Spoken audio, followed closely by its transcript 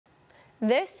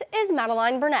This is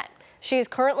Madaline Burnett. She is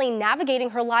currently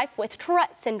navigating her life with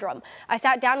Tourette Syndrome. I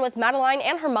sat down with Madaline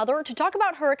and her mother to talk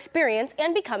about her experience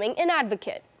and becoming an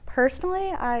advocate. Personally,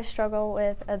 I struggle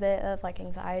with a bit of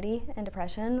anxiety and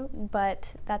depression,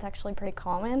 but that's actually pretty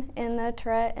common in the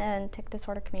Tourette and tic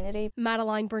disorder community.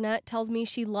 Madaline Burnett tells me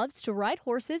she loves to ride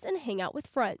horses and hang out with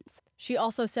friends. She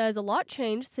also says a lot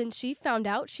changed since she found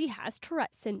out she has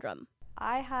Tourette Syndrome.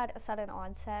 I had a sudden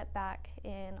onset back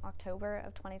in October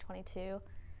of 2022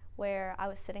 where I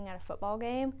was sitting at a football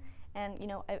game and,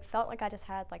 it felt like I just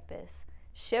had this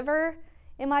shiver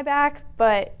in my back,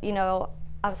 but,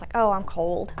 I was like, oh, I'm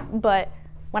cold. But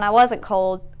when I wasn't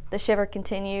cold, the shiver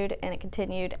continued,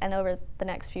 and over the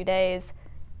next few days,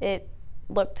 it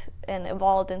looked and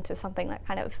evolved into something that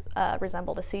kind of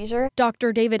resembled a seizure.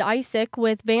 Dr. David Isaac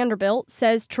with Vanderbilt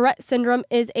says Tourette syndrome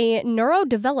is a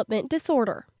neurodevelopment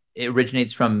disorder. It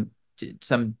originates from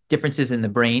some differences in the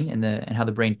brain and how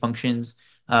the brain functions.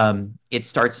 It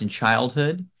starts in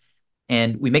childhood,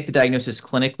 and we make the diagnosis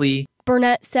clinically.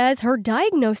 Burnett says her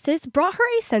diagnosis brought her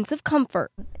a sense of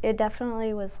comfort. It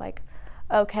definitely was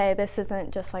okay, this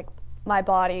isn't just my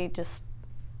body,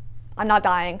 I'm not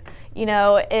dying.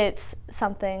 It's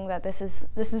something that this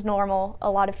is normal. A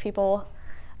lot of people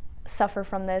suffer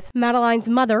from this. Madaline's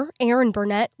mother, Erin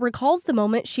Burnett, recalls the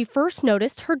moment she first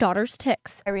noticed her daughter's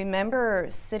tics. I remember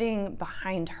sitting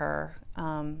behind her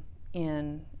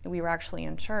we were actually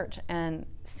in church, and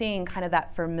seeing kind of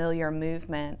that familiar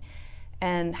movement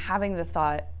and having the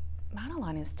thought,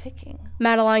 Madaline is ticking.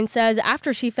 Madaline says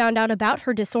after she found out about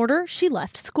her disorder, she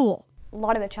left school. A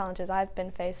lot of the challenges I've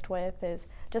been faced with is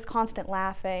just constant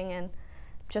laughing and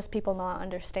just people not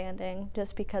understanding,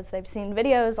 just because they've seen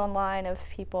videos online of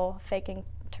people faking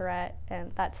Tourette,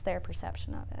 and that's their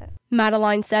perception of it.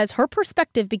 Madaline says her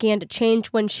perspective began to change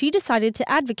when she decided to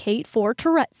advocate for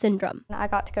Tourette syndrome. I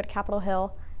got to go to Capitol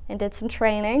Hill and did some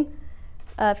training,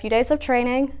 a few days of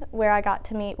training where I got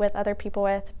to meet with other people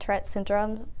with Tourette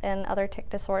syndrome and other tic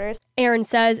disorders. Erin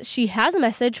says she has a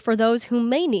message for those who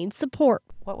may need support.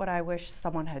 What would I wish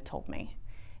someone had told me?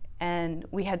 And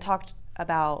we had talked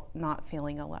about not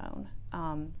feeling alone.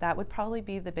 That would probably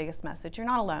be the biggest message. You're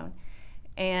not alone,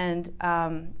 and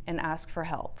ask for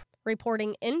help.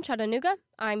 Reporting in Chattanooga,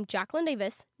 I'm Jacqueline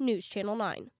Davis, News Channel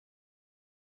 9.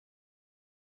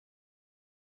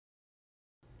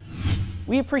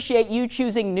 We appreciate you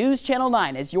choosing News Channel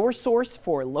 9 as your source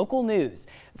for local news.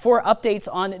 For updates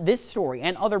on this story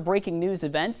and other breaking news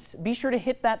events, be sure to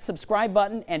hit that subscribe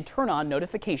button and turn on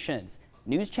notifications.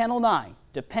 News Channel 9,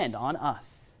 depend on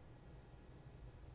us.